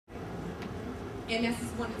And that's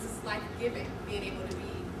just one, it's just life-giving, being able to be,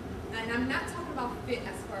 and I'm not talking about fit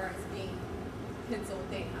as far as being pencil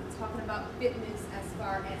thing. I'm talking about fitness as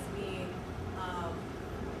far as being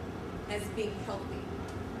healthy.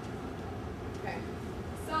 Okay,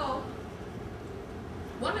 so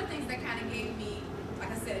one of the things that kind of gave me,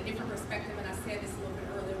 like I said, a different perspective, and I said this a little bit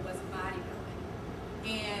earlier, was bodybuilding.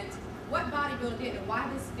 And what bodybuilding did and why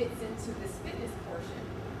this fits into this fitness portion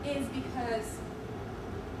is because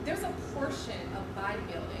there's a portion of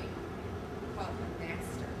bodybuilding called the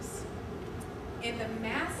Masters. And the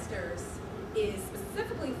Masters is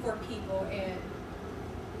specifically for people, and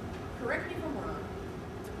correct me if I'm wrong,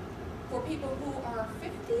 for people who are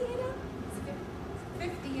 50 and up?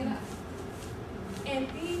 50 and up. And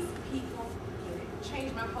these people get it.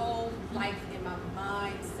 Changed my whole life and my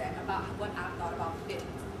mindset about what I thought about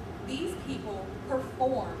fitness. These people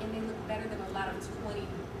perform and they look better than a lot of 20,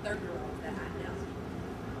 30-year-olds that I know.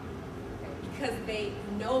 Okay? Because they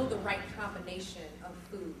know the right combination of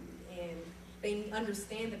food and they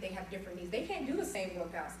understand that they have different needs. They can't do the same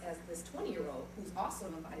workouts as this 20-year-old who's also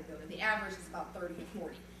in bodybuilding. The average is about 30 to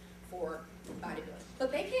 40 for bodybuilding.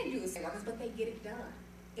 But they can't do the same workouts, but they get it done.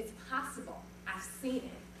 It's possible. I've seen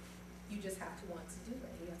it. You just have to want to do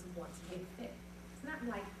it. You have to want to get fit. It's not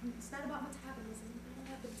about metabolism. You don't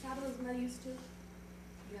have the metabolism I used to.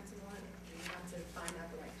 You have to want it. You have to find out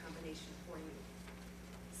the right combination for you.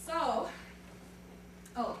 So,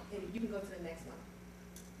 and you can go to the next one.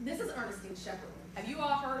 This is Ernestine Shepherd. Have you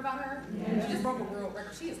all heard about her? Yeah. She just broke a world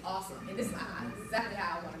record. She is awesome. And this is exactly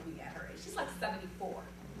how I want to be at her age. She's like 74.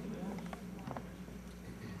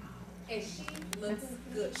 And she looks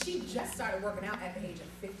good. She just started working out at the age of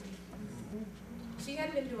 50. She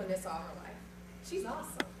hadn't been doing this all her life. She's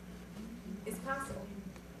awesome. It's possible.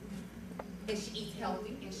 And she eats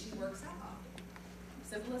healthy and she works out often.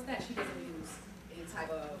 Simple as that. She doesn't use any type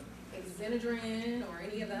of Ignitng or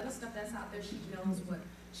any of the other stuff that's out there. She knows what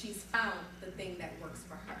she's found, the thing that works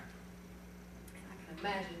for her. And I can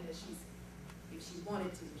imagine that if she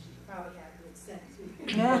wanted to, she could probably have good sex too.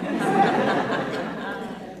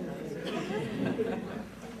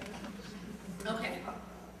 Okay.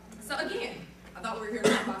 So again, I thought we were here to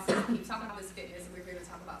talk about sex. We keep talking about this fitness, and we're here to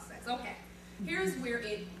talk about sex. Okay. Here's where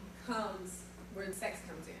where the sex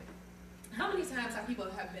comes in. How many times have people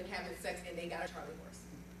have been having sex and they got a Charlie horse?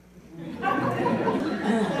 How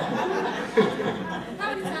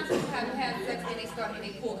many times have people had sex and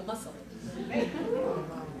they pulled a muscle?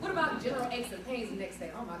 What about general aches and pains the next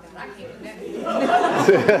day? Oh my God, I can't do that.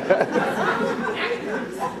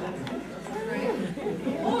 Right?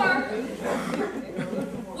 Or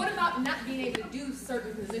what about not being able to do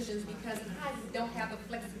certain positions because I don't have the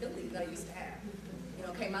flexibility that I used to have? You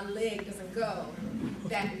know, okay, my leg doesn't go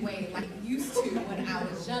that way like it used to when I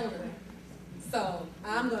was younger. So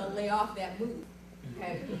I'm going to lay off that move.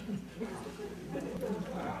 Okay?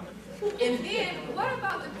 And then what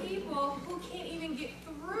about the people who can't even get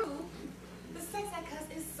through the sex act because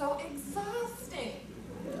it's so exhausting?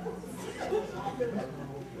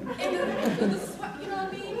 And the sweat, you know what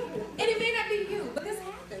I mean? And it may not be you, but this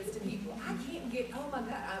happens to people. I can't get, oh my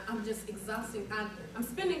God, I'm just exhausting. I'm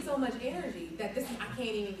spending so much energy that I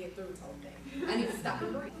can't even get through this whole thing. I need to stop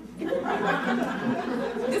and breathe.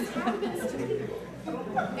 This happens to people.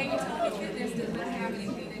 And you tell me fitness does not have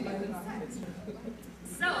anything to do with sex.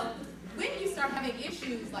 So, when you start having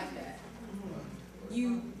issues like that,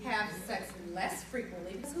 you have sex less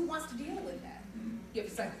frequently, because who wants to deal with that? You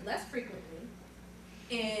have sex less frequently,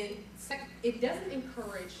 and it doesn't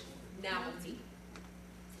encourage novelty.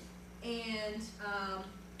 And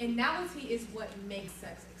novelty is what makes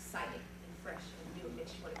sex exciting and fresh and new, and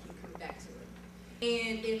makes you want to keep coming back to it.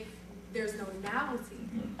 And if there's no novelty,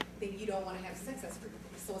 then you don't want to have sex as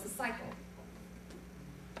frequently. So it's a cycle.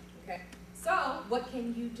 Okay? So what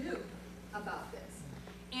can you do about this?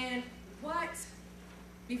 And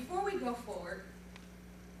before we go forward,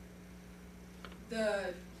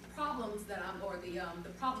 the problems that the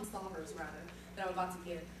problem solvers rather, that I'm about to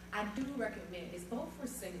give, I do recommend, it's both for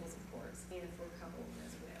singles, of course, and for couples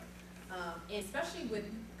as well. And especially with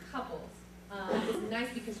couples, it's nice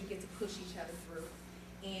because you get to push each other through.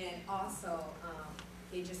 And also,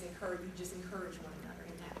 you just encourage one another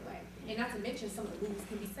in that way. And not to mention, some of the moves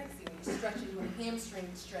can be sexy. When you're stretching, doing a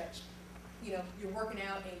hamstring stretch, you know, you're working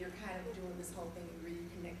out and you're kind of doing this whole thing and really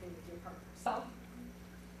connecting with your partner. So,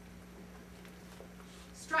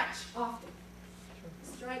 stretch often.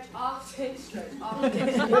 Stretch often, stretch often,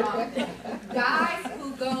 stretch often. Guys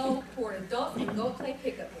who are adults and go play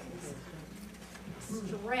pickup games,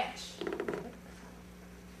 stretch.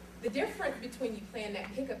 The difference between you playing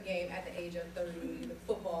that pickup game at the age of 30, the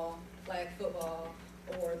flag football,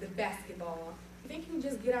 or the basketball, you think you can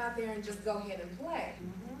just get out there and just go ahead and play.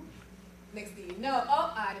 Next thing you know,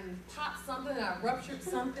 oh, I didn't pop something, I ruptured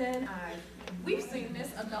something. We've seen this,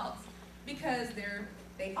 adults, because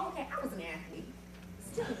okay, I was an athlete,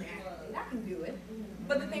 still an athlete, I can do it.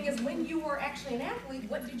 But the thing is, when you were actually an athlete,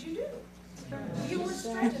 what did you do? You were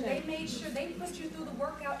stretching. They made sure they put you through the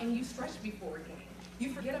workout and you stretched before a game.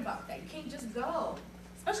 You forget about that. You can't just go.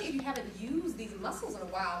 Especially if you haven't used these muscles in a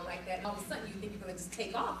while like that, and all of a sudden you think you're going to just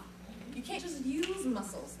take off. You can't just use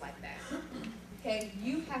muscles like that. Okay,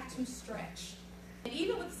 you have to stretch. And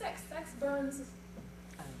even with sex burns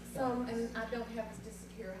some, and I don't have this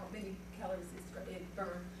here how many calories it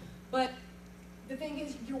burns. But the thing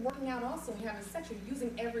is, you're working out also when you're having sex. You're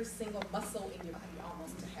using every single muscle in your body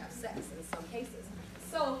almost to have sex in some cases.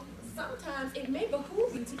 So sometimes it may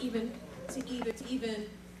behoove you to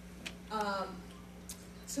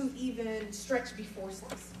even stretch before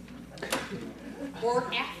sex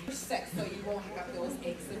or after sex, so you won't have those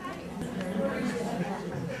aches and pains.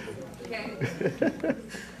 Okay.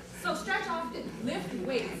 So stretch often. Lift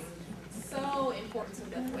weights. So important to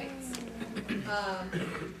lift weights.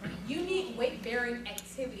 You need weight-bearing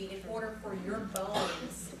activity in order for your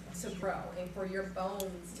bones to grow and for your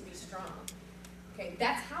bones to be strong. Okay,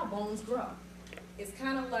 that's how bones grow. It's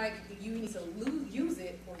kind of like you need to use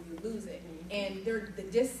it or you lose it. And the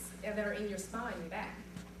discs that are in your spine, your back,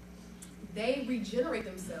 they regenerate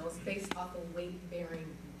themselves based off of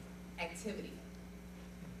weight-bearing activity.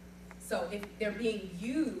 So if they're being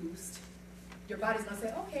used, your body's going to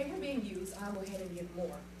say, okay, we're being used, I'll go ahead and give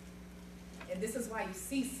more. And this is why you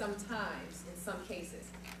see sometimes, in some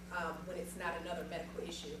cases, when it's not another medical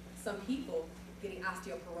issue, some people getting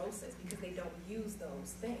osteoporosis because they don't use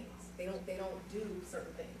those things. They don't do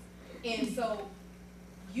certain things. And so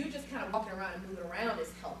you just kind of walking around and moving around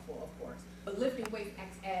is helpful, of course. But lifting weights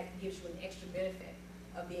gives you an extra benefit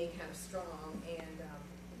of being kind of strong and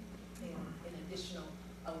an additional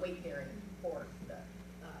weight bearing for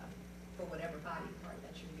whatever body part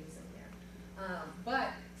that you're using there.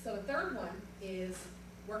 So the third one is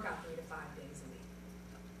work out 3 to 5 days a week.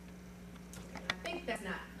 Okay, I think that's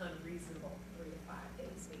not unreasonable, 3 to 5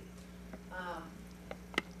 days a week.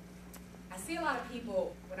 I see a lot of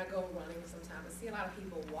people, when I go running sometimes, I see a lot of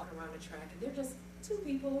people walking around the track, and they're just 2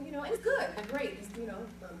 people, and it's good, they're great. It's,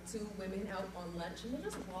 2 women out on lunch, and they're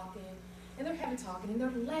just walking, and they're talking, and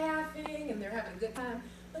they're laughing, and they're having a good time,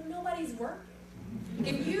 but nobody's working.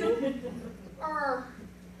 If you are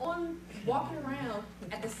walking around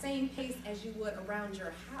at the same pace as you would around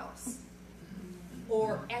your house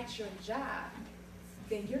or at your job,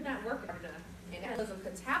 then you're not working enough. And that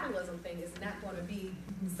metabolism thing is not going to be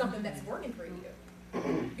something that's working for you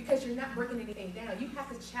because you're not breaking anything down. You have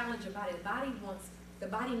to challenge your body. The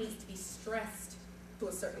body needs to be stressed to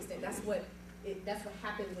a certain extent. That's what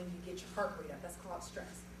happens when you get your heart rate up. That's called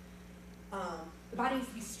stress. The body needs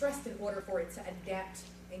to be stressed in order for it to adapt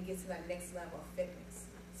and get to that next level of fitness.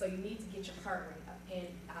 So you need to get your heart rate up, and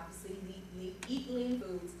obviously eat lean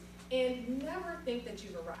foods, and never think that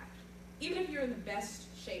you've arrived. Even if you're in the best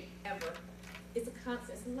shape ever, it's a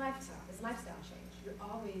constant, it's a lifestyle change. You're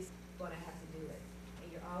always going to have to do it,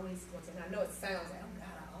 and you're always going to, and I know it sounds like, oh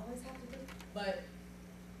God, I always have to do it, but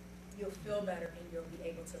you'll feel better and you'll be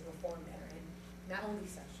able to perform better, and not only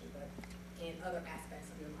sexually, but in other aspects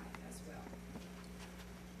of your life as well.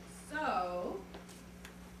 So,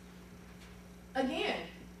 again,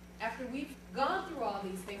 after we've gone through all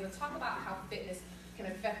these things and talk about how fitness can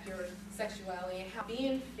affect your sexuality and how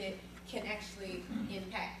being fit can actually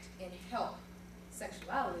impact and help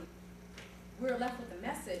sexuality, we're left with the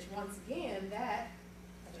message once again that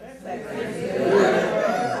sex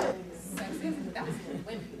is, that was a little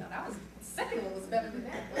wimpy, that was, the second one was better than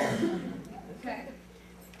that. Okay.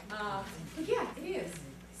 But yeah, it is.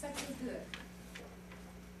 Sex is good.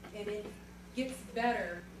 And it gets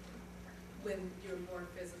better when you're more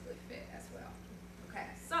physically fit as well. Okay,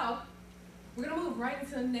 so we're gonna move right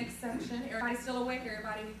into the next section. Everybody still awake?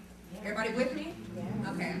 Everybody with me?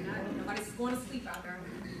 Yeah. Okay, nobody's going to sleep out there.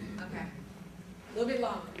 Okay, a little bit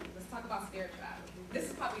longer. Let's talk about spirituality. This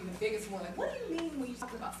is probably the biggest one. Like, what do you mean when you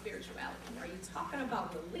talk about spirituality? Are you talking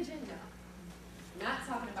about religion? No, not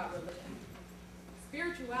talking about religion.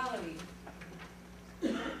 Spirituality.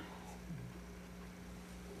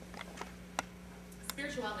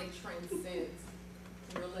 Spirituality transcends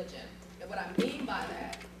religion. And what I mean by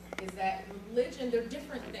that is that religion, they're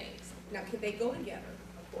different things. Now, can they go together?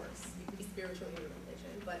 Of course. You can be spiritual in your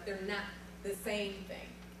religion, but they're not the same thing.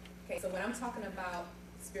 Okay, so when I'm talking about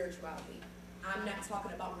spirituality, I'm not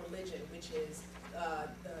talking about religion, which is the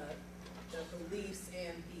beliefs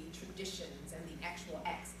and the traditions and the actual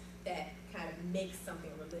acts. that kind of make something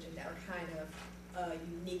a religion, that are kind of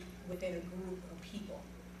unique within a group of people.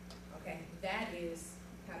 Okay, that is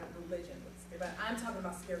kind of religion. But I'm talking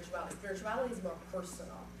about spirituality. Spirituality is more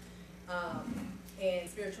personal. And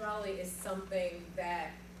spirituality is something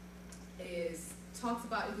that is talks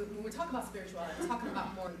about, when we're talking about spirituality, I'm talking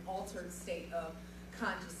about more an altered state of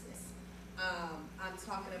consciousness. I'm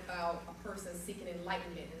talking about a person seeking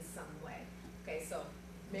enlightenment in some way. Okay, so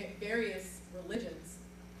various religions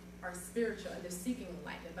are spiritual and they're seeking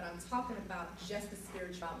enlightenment, but I'm talking about just the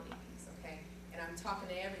spirituality piece, okay? And I'm talking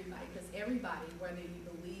to everybody, because everybody, whether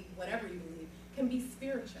you believe, whatever you believe, can be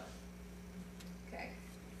spiritual, okay?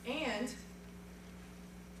 And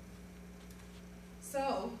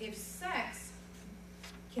so if sex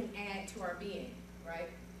can add to our being, right?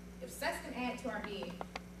 If sex can add to our being,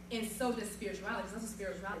 and so does spirituality, because that's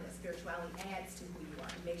spirituality, that spirituality adds to who you are.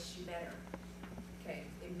 It makes you better, okay?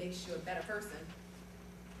 It makes you a better person.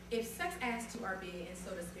 If sex adds to our being, and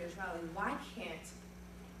so does spirituality, why can't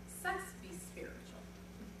sex be spiritual?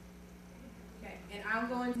 Okay, and I'll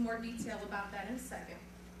go into more detail about that in a second.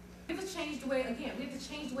 We have to change the way, again, we have to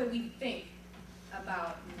change the way we think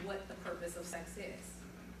about what the purpose of sex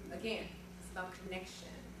is. Again, it's about connection.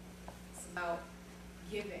 It's about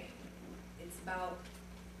giving. It's about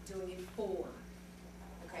doing it for,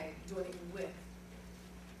 okay, doing it with.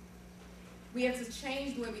 We have to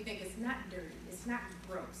change the way we think. It's not dirty. It's not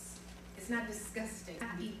gross. It's not disgusting. It's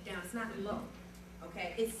not deep down. It's not low.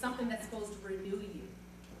 Okay? It's something that's supposed to renew you.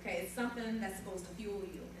 Okay? It's something that's supposed to fuel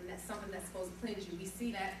you. And that's something that's supposed to cleanse you. We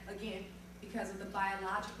see that, again, because of the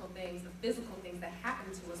biological things, the physical things that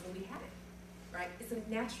happen to us when we have it. Right? It's a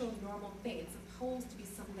natural, normal thing. It's supposed to be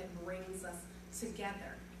something that brings us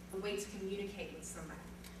together. A way to communicate with somebody.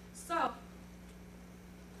 So,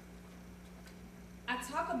 I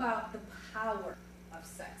talk about the power of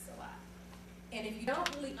sex a lot. And if you don't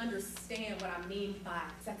really understand what I mean by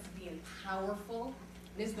sex being powerful,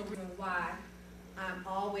 this is the reason why I'm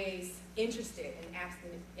always interested in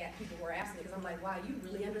asking at people who are asking me, because I'm like, wow, you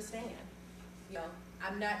really understand. You know,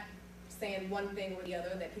 I'm not saying one thing or the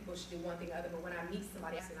other, that people should do one thing or the other, but when I meet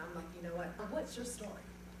somebody else, I'm like, you know what, what's your story?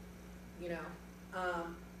 You know,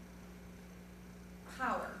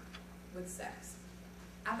 power with sex.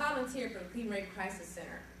 I volunteered for the Clean Rape Crisis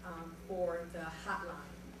Center for the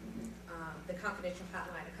hotline, the confidential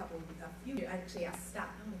hotline a few years, actually I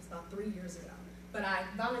stopped, it was about 3 years ago. But I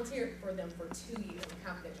volunteered for them for 2 years, the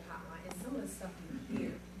confidential hotline, and some of the stuff you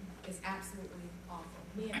hear is absolutely awful.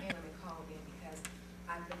 Me and Anna called in because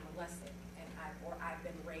I've been molested or I've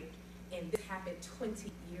been raped, and this happened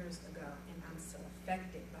 20 years ago, and I'm still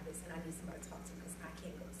affected by this, and I need somebody to talk to because I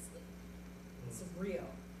can't go to sleep. It's real.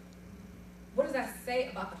 What does that say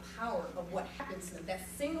about the power of what happens to them? That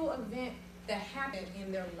single event that happened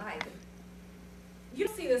in their life. You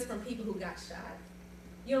don't see this from people who got shot.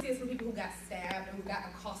 You don't see this from people who got stabbed and who got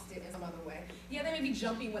accosted in some other way. Yeah, they may be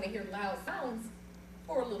jumpy when they hear loud sounds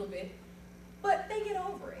for a little bit, but they get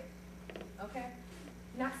over it, okay?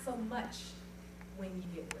 Not so much when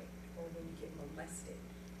you get raped or when you get molested.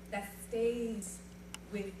 That stays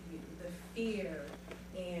with you, the fear,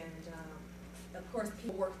 and of course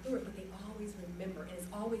people work through it, but they always remember, and it's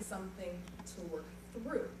always something to work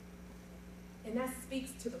through. And that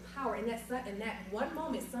speaks to the power. And in that one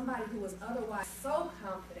moment, somebody who was otherwise so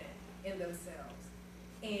confident in themselves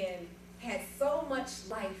and had so much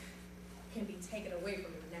life can be taken away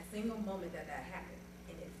from them in that single moment that happened,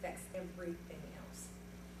 and it affects everything else.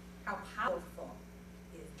 How powerful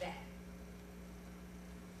is that?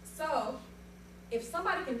 So, if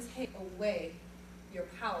somebody can take away your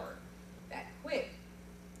power that quick,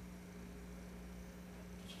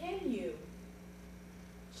 can you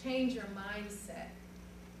change your mindset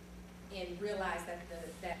and realize that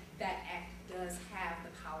that act does have the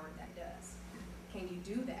power that does? Can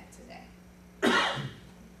you do that today?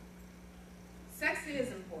 Sex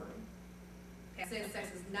is important. I said sex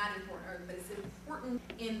is not important, but it's important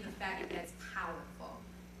in the fact that it's powerful.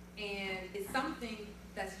 And it's something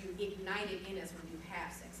that's ignited in us when you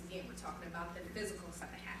have sex. Again, we're talking about the physical stuff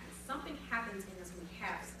that happens. Something happens in us when we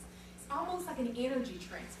have sex. It's almost like an energy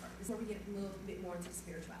transfer. This is where we get a little bit more into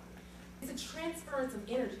spirituality. It's a transference of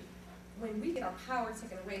energy. When we get our power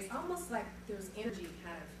taken away, it's almost like there's energy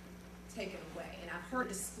kind of taken away. And I've heard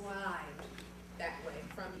described that way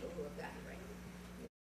from people who have gotten raped.